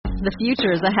The future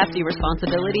is a hefty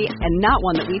responsibility and not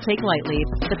one that we take lightly.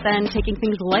 But then taking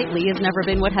things lightly has never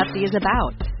been what Hefty is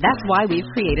about. That's why we've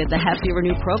created the Hefty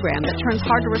Renew program that turns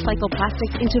hard-to-recycle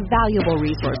plastics into valuable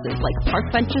resources like park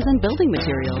benches and building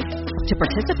materials. To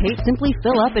participate, simply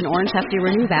fill up an orange Hefty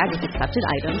Renew bag with accepted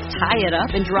items, tie it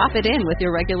up, and drop it in with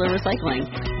your regular recycling.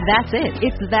 That's it.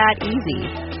 It's that easy.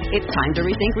 It's time to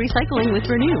rethink recycling with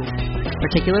Renew.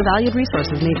 Particular valued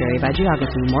resources may vary by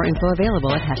geography. More info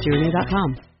available at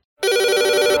heftyrenew.com.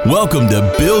 Welcome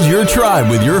to Build Your Tribe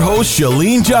with your host,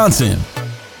 Chalene Johnson.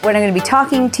 What I'm going to be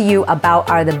talking to you about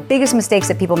are the biggest mistakes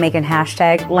that people make in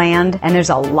hashtag land. And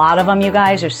there's a lot of them, you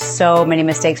guys. There's so many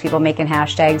mistakes people make in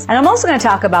hashtags. And I'm also going to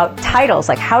talk about titles,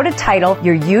 like how to title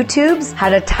your YouTubes, how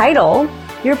to title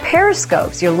your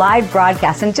Periscopes, your live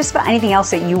broadcasts, and just about anything else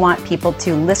that you want people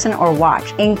to listen or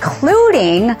watch,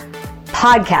 including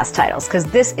podcast titles, because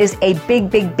this is a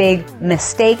big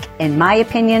mistake, in my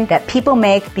opinion, that people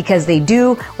make because they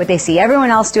do what they see everyone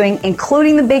else doing,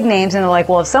 including the big names, and they're like,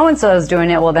 well, if so-and-so is doing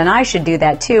it, well, then I should do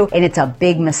that too. And it's a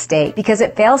big mistake because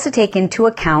it fails to take into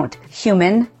account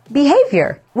human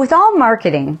behavior. With all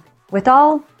marketing, with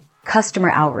all customer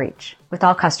outreach, with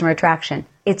all customer attraction,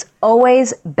 it's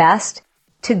always best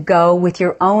to go with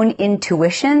your own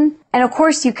intuition. And of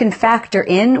course, you can factor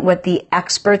in what the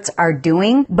experts are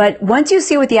doing. But once you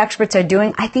see what the experts are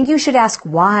doing, I think you should ask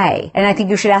why. And I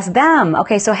think you should ask them,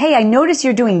 okay, so hey, I notice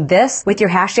you're doing this with your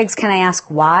hashtags. Can I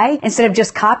ask why? Instead of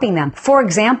just copying them. For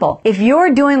example, if you're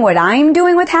doing what I'm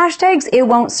doing with hashtags, it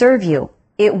won't serve you.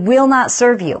 It will not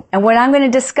serve you. And what I'm going to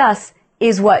discuss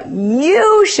is what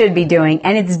you should be doing.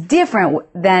 And it's different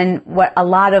than what a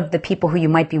lot of the people who you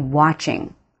might be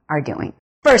watching are doing.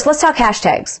 First, let's talk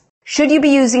hashtags. Should you be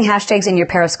using hashtags in your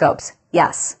Periscopes?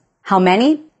 Yes. How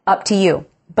many? Up to you.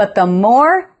 But the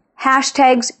more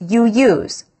hashtags you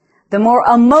use, the more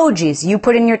emojis you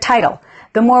put in your title,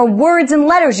 the more words and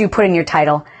letters you put in your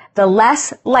title, the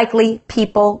less likely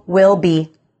people will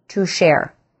be to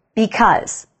share.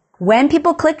 Because when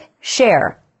people click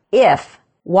share, if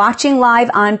watching live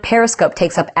on Periscope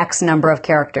takes up X number of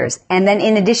characters, and then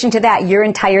in addition to that, your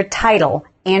entire title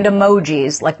and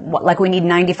emojis, like we need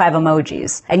 95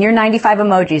 emojis, and your 95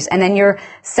 emojis, and then your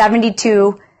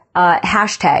 72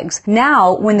 hashtags.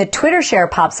 Now, when the Twitter share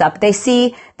pops up, they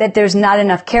see that there's not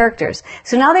enough characters.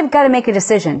 So now they've got to make a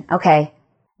decision. Okay,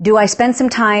 do I spend some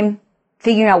time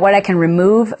figuring out what I can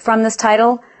remove from this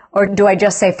title, or do I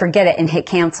just say forget it and hit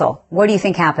cancel? What do you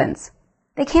think happens?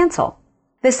 They cancel.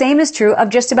 The same is true of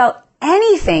just about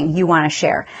anything you want to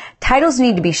share. Titles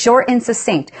need to be short and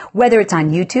succinct, whether it's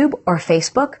on YouTube or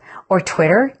Facebook or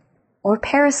Twitter or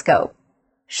Periscope.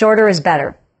 Shorter is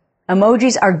better.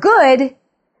 Emojis are good,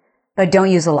 but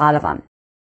don't use a lot of them.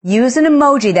 Use an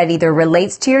emoji that either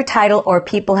relates to your title or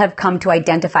people have come to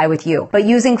identify with you. But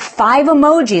using 5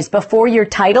 emojis before your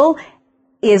title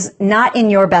is not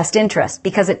in your best interest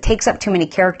because it takes up too many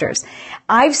characters.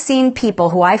 I've seen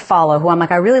people who I follow who I'm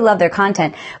like, I really love their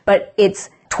content, but it's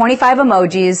 25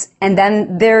 emojis and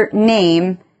then their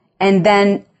name and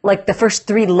then like the first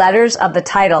 3 letters of the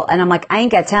title. And I'm like, I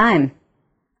ain't got time.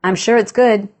 I'm sure it's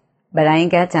good, but I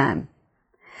ain't got time.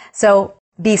 So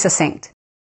be succinct.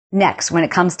 Next, when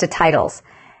it comes to titles,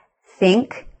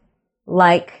 think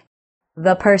like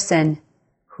the person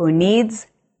who needs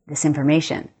this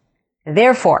information.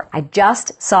 Therefore, I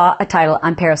just saw a title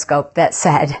on Periscope that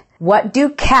said, what do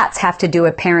cats have to do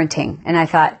with parenting? And I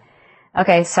thought,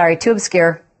 okay, sorry, too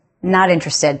obscure, not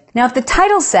interested. Now, if the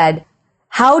title said,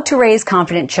 how to raise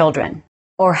confident children,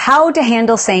 or how to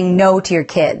handle saying no to your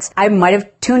kids, I might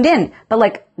have tuned in. But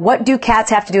like, what do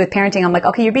cats have to do with parenting? I'm like,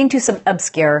 okay, you're being too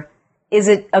obscure. Is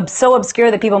it so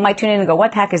obscure that people might tune in and go,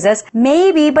 what the heck is this?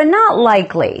 Maybe, but not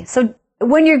likely. So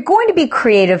when you're going to be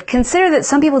creative, consider that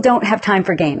some people don't have time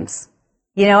for games.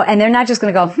 You know, and they're not just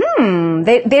going to go,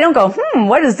 They don't go,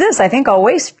 what is this? I think I'll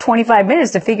waste 25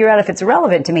 minutes to figure out if it's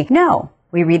relevant to me. No.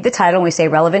 We read the title and we say,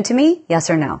 relevant to me? Yes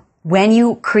or no? When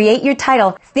you create your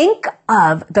title, think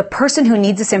of the person who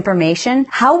needs this information.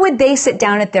 How would they sit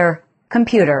down at their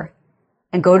computer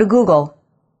and go to Google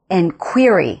and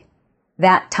query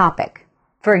that topic?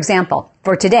 For example,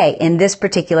 for today, in this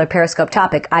particular Periscope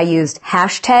topic, I used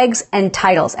hashtags and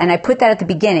titles, and I put that at the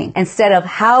beginning. Instead of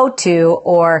how to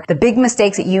or the big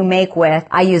mistakes that you make with,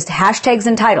 I used hashtags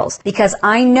and titles because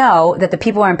I know that the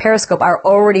people who are in Periscope are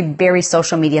already very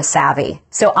social media savvy.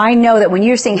 So I know that when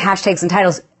you're seeing hashtags and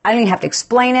titles, I don't even have to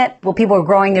explain it. Well, people are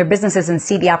growing their businesses and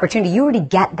see the opportunity. You already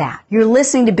get that. You're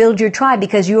listening to Build Your Tribe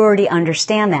because you already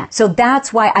understand that. So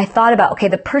that's why I thought about, okay,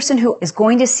 the person who is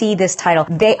going to see this title,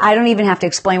 I don't even have to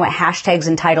explain what hashtags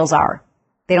and titles are.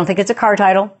 They don't think it's a car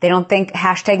title. They don't think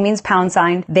hashtag means pound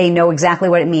sign. They know exactly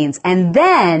what it means. And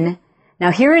then, now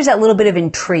here is that little bit of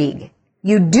intrigue.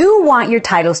 You do want your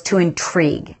titles to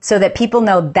intrigue so that people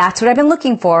know that's what I've been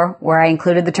looking for, where I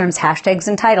included the terms hashtags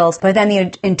and titles. But then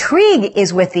the intrigue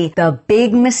is with the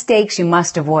big mistakes you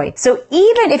must avoid. So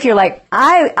even if you're like,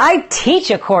 I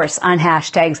teach a course on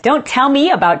hashtags. Don't tell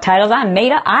me about titles.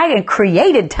 I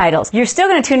created titles. You're still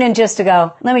going to tune in just to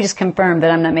go, let me just confirm that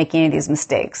I'm not making any of these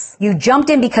mistakes. You jumped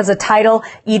in because a title,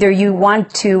 either you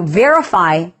want to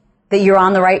verify that you're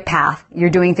on the right path, you're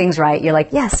doing things right, you're like,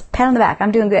 yes, pat on the back,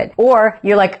 I'm doing good. Or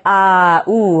you're like,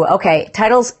 okay,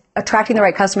 titles, attracting the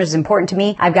right customers is important to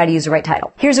me, I've got to use the right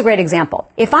title. Here's a great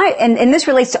example. And this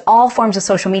relates to all forms of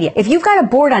social media. If you've got a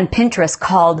board on Pinterest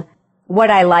called What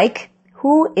I Like,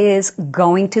 who is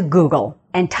going to Google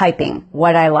and typing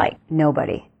what I like?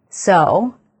 Nobody.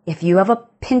 So, if you have a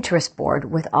Pinterest board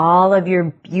with all of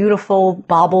your beautiful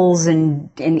baubles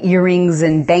and earrings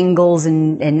and bangles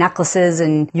and necklaces,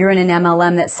 and you're in an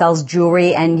MLM that sells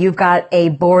jewelry, and you've got a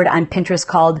board on Pinterest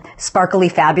called Sparkly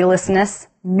Fabulousness,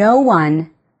 no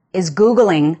one is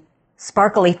Googling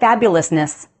sparkly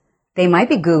fabulousness. They might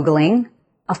be Googling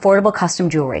affordable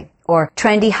custom jewelry or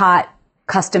trendy hot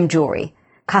costume jewelry,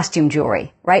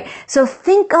 right? So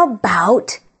think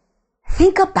about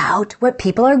what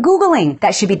people are Googling.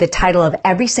 That should be the title of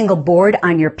every single board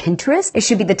on your Pinterest. It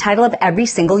should be the title of every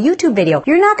single YouTube video.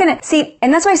 You're not going to see,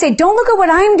 and that's why I say, don't look at what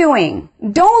I'm doing.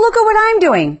 Don't look at what I'm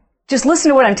doing. Just listen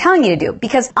to what I'm telling you to do,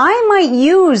 because I might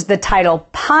use the title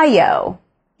PIO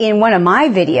in one of my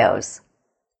videos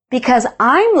because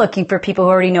I'm looking for people who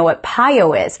already know what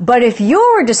PIO is. But if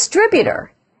you're a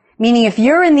distributor, meaning if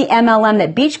you're in the MLM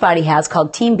that Beachbody has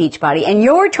called Team Beachbody, and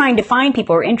you're trying to find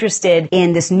people who are interested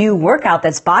in this new workout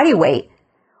that's body weight,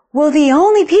 well, the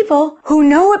only people who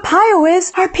know what PIO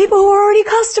is are people who are already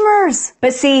customers.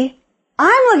 But see,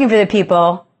 I'm looking for the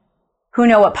people who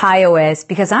know what PIO is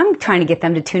because I'm trying to get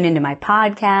them to tune into my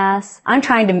podcast. I'm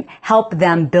trying to help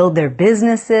them build their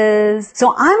businesses.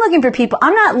 So I'm looking for people.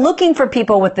 I'm not looking for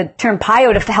people with the term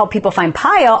PIO to help people find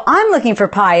PIO. I'm looking for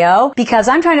PIO because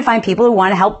I'm trying to find people who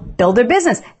want to help build their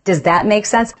business. Does that make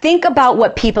sense? Think about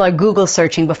what people are Google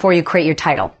searching before you create your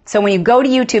title. So when you go to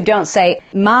YouTube, don't say,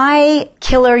 my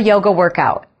killer yoga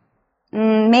workout.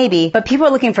 Maybe, but people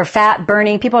are looking for fat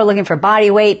burning, people are looking for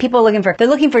body weight, they're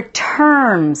looking for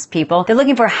terms, people. They're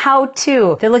looking for how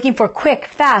to, they're looking for quick,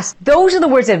 fast. Those are the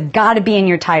words that have got to be in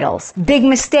your titles. Big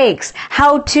mistakes,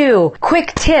 how to,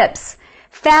 quick tips,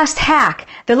 fast hack.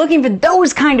 They're looking for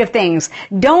those kind of things.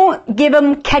 Don't give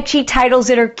them catchy titles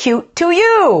that are cute to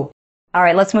you. All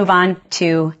right, let's move on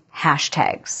to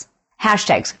hashtags.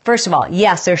 Hashtags. First of all,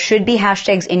 yes, there should be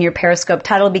hashtags in your Periscope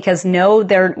title because no,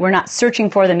 we're not searching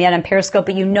for them yet on Periscope,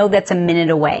 but you know that's a minute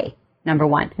away. Number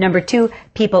one. Number two,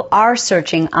 people are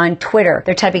searching on Twitter.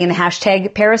 They're typing in the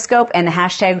hashtag Periscope and the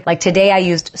hashtag, like today I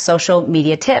used social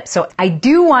media tips. So I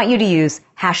do want you to use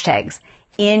hashtags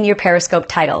in your Periscope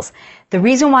titles. The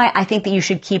reason why I think that you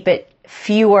should keep it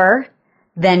fewer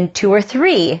than 2 or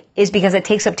 3 is because it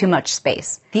takes up too much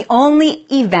space. The only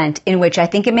event in which I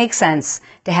think it makes sense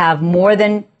to have more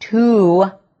than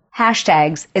 2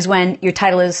 hashtags is when your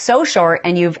title is so short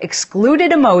and you've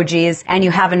excluded emojis and you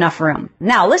have enough room.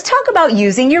 Now, let's talk about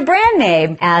using your brand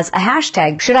name as a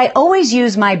hashtag. Should I always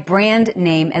use my brand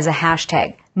name as a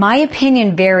hashtag? My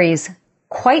opinion varies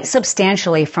quite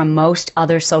substantially from most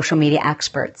other social media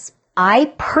experts.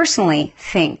 I personally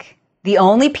think the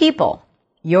only people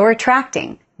you're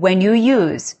attracting when you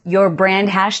use your brand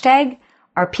hashtag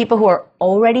are people who are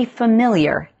already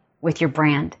familiar with your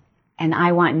brand. And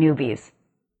I want newbies.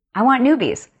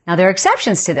 Now, there are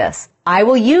exceptions to this. I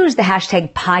will use the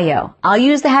hashtag PIO. I'll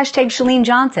use the hashtag Chalene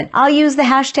Johnson. I'll use the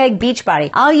hashtag Beachbody.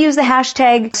 I'll use the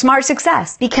hashtag Smart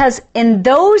Success. Because in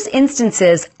those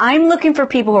instances, I'm looking for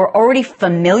people who are already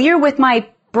familiar with my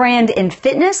brand in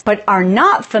fitness, but are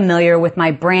not familiar with my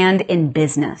brand in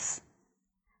business.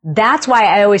 That's why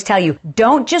I always tell you,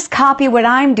 don't just copy what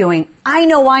I'm doing. I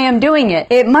know why I'm doing it.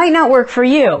 It might not work for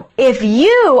you. If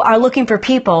you are looking for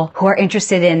people who are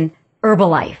interested in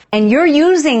Herbalife and you're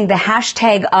using the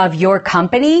hashtag of your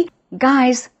company,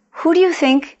 guys, who do you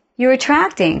think you're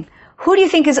attracting? Who do you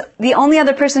think is the only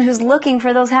other person who's looking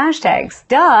for those hashtags?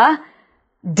 Duh,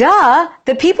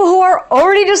 the people who are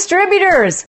already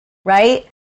distributors, right?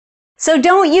 So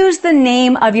don't use the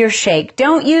name of your shake.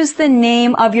 Don't use the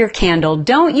name of your candle.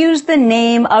 Don't use the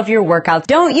name of your workouts.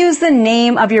 Don't use the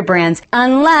name of your brands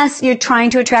unless you're trying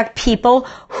to attract people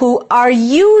who are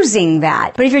using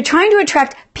that. But if you're trying to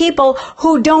attract people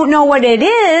who don't know what it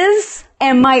is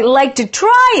and might like to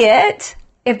try it,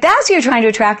 if that's what you're trying to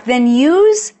attract, then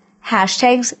use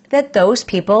hashtags that those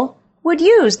people would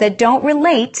use that don't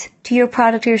relate to your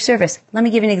product or your service. Let me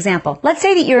give you an example. Let's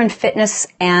say that you're in fitness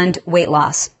and weight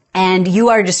loss, and you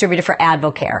are a distributor for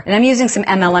Advocare. And I'm using some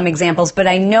MLM examples, but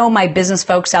I know my business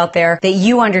folks out there that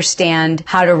you understand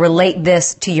how to relate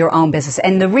this to your own business.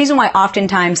 And the reason why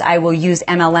oftentimes I will use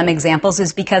MLM examples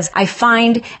is because I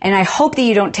find, and I hope that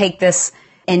you don't take this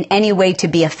in any way to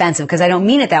be offensive, because I don't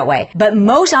mean it that way. But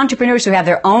most entrepreneurs who have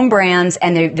their own brands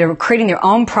and they're creating their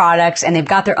own products and they've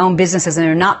got their own businesses and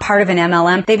they're not part of an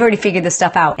MLM, they've already figured this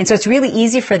stuff out. And so it's really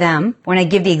easy for them, when I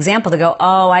give the example, to go,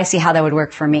 oh, I see how that would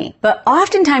work for me. But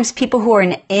oftentimes people who are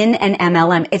in an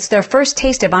MLM, it's their first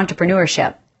taste of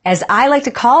entrepreneurship. As I like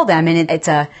to call them, and it's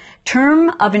a term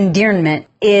of endearment,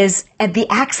 is the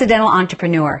accidental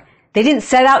entrepreneur. They didn't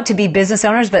set out to be business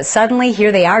owners, but suddenly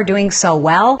here they are doing so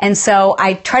well. And so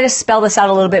I try to spell this out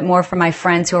a little bit more for my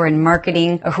friends who are in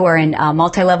marketing or who are in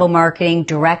multi-level marketing,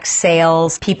 direct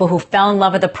sales, people who fell in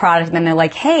love with the product and then they're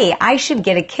like, hey, I should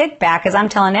get a kickback because I'm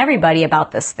telling everybody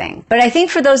about this thing. But I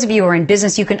think for those of you who are in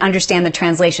business, you can understand the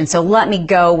translation. So let me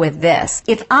go with this.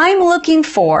 If I'm looking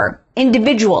for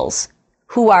individuals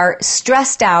who are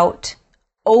stressed out,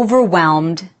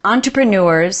 overwhelmed,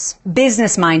 entrepreneurs,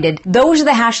 business-minded, those are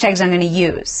the hashtags I'm going to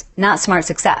use, not smart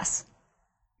success.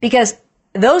 Because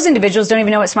those individuals don't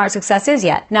even know what smart success is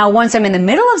yet. Now, once I'm in the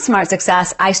middle of smart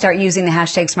success, I start using the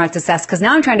hashtag smart success because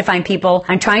now I'm trying to find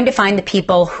the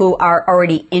people who are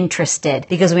already interested,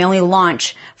 because we only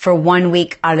launch for 1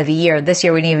 week out of the year. This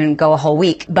year we didn't even go a whole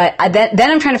week. But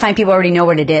then I'm trying to find people who already know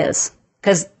what it is,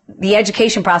 because the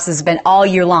education process has been all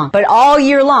year long. But all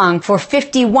year long, for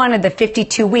 51 of the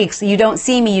 52 weeks, you don't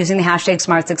see me using the hashtag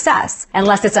Smart Success,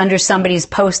 unless it's under somebody's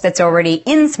post that's already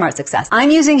in Smart Success. I'm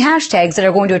using hashtags that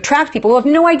are going to attract people who have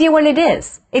no idea what it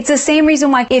is. It's the same reason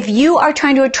why if you are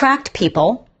trying to attract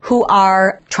people who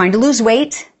are trying to lose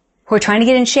weight, who are trying to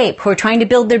get in shape, who are trying to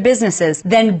build their businesses,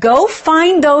 then go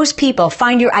find those people,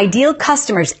 find your ideal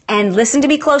customers, and listen to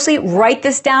me closely, write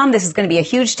this down. This is going to be a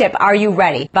huge tip. Are you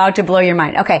ready? About to blow your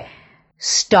mind. Okay.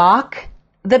 Stalk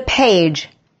the page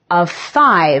of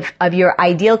 5 of your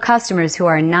ideal customers who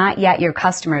are not yet your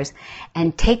customers,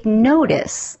 and take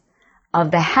notice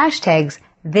of the hashtags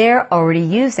they're already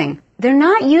using. They're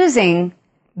not using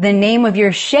the name of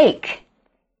your shake.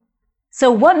 So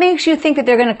what makes you think that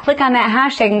they're going to click on that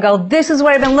hashtag and go, this is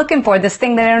what I've been looking for, this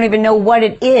thing that I don't even know what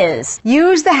it is?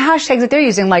 Use the hashtags that they're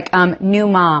using, like new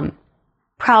mom,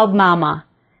 proud mama,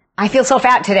 I feel so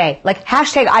fat today. Like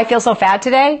hashtag I feel so fat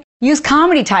today. Use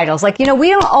comedy titles. Like, we don't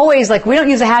use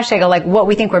a hashtag of like what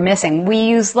we think we're missing. We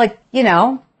use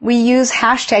we use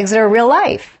hashtags that are real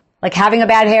life. Like having a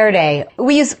bad hair day.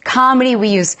 We use comedy, we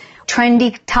use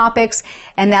trendy topics,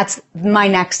 and that's my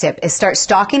next tip, is start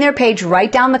stalking their page,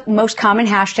 write down the most common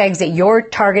hashtags that your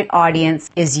target audience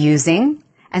is using,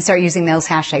 and start using those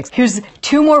hashtags. Here's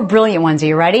 2 more brilliant ones. Are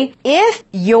you ready? If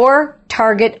your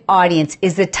target audience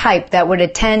is the type that would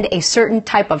attend a certain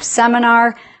type of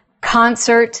seminar,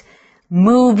 concert,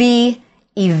 movie,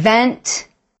 event,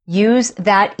 use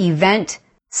that event,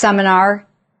 seminar,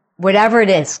 whatever it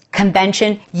is,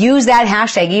 convention, use that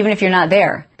hashtag even if you're not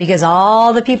there, because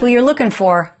all the people you're looking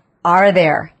for are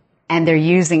there and they're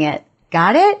using it.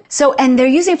 Got it? So, and they're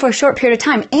using it for a short period of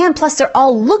time, and plus they're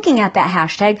all looking at that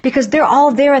hashtag because they're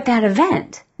all there at that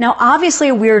event. Now, obviously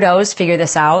weirdos figure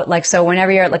this out. Like, so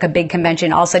whenever you're at like a big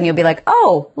convention, all of a sudden you'll be like,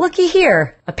 oh, looky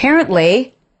here.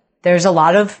 Apparently there's a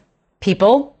lot of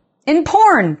people in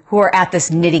porn who are at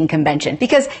this knitting convention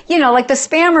because, like the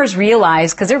spammers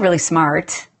realize, because they're really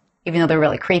smart, even though they're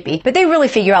really creepy, but they really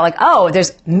figure out like, oh, there's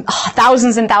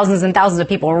thousands and thousands and thousands of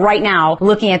people right now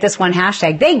looking at this one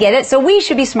hashtag. They get it, so we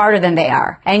should be smarter than they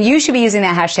are. And you should be using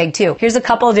that hashtag too. Here's a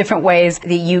couple of different ways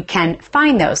that you can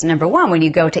find those. Number 1, when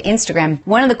you go to Instagram,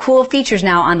 one of the cool features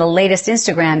now on the latest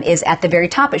Instagram is at the very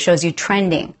top, it shows you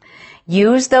trending.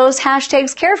 Use those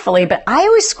hashtags carefully, but I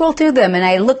always scroll through them and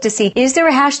I look to see, is there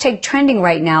a hashtag trending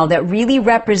right now that really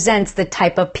represents the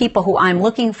type of people who I'm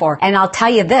looking for? And I'll tell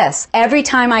you this, every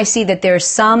time I see that there's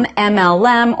some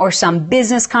MLM or some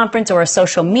business conference or a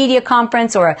social media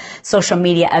conference or a social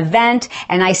media event,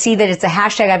 and I see that it's a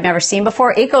hashtag I've never seen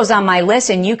before, it goes on my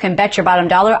list, and you can bet your bottom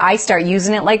dollar I start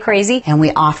using it like crazy, and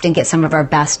we often get some of our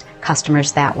best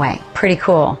customers that way. Pretty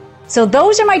cool. So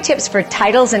those are my tips for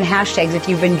titles and hashtags. If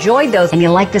you've enjoyed those and you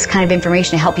like this kind of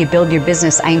information to help you build your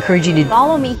business, I encourage you to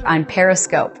follow me on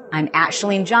Periscope. I'm at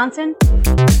Chalene Johnson.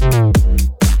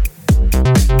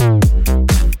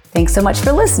 Thanks so much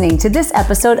for listening to this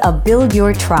episode of Build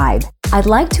Your Tribe. I'd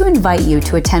like to invite you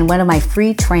to attend one of my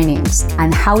free trainings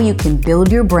on how you can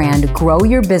build your brand, grow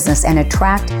your business, and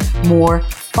attract more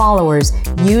followers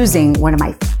using one of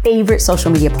my favorite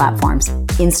social media platforms,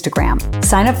 Instagram.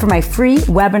 Sign up for my free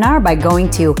webinar by going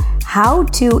to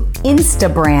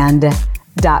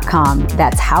howtoinstabrand.com.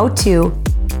 That's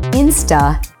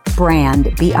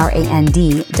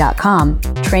howtoinstabrand.com.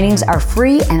 Trainings are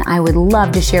free, and I would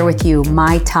love to share with you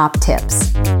my top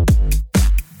tips.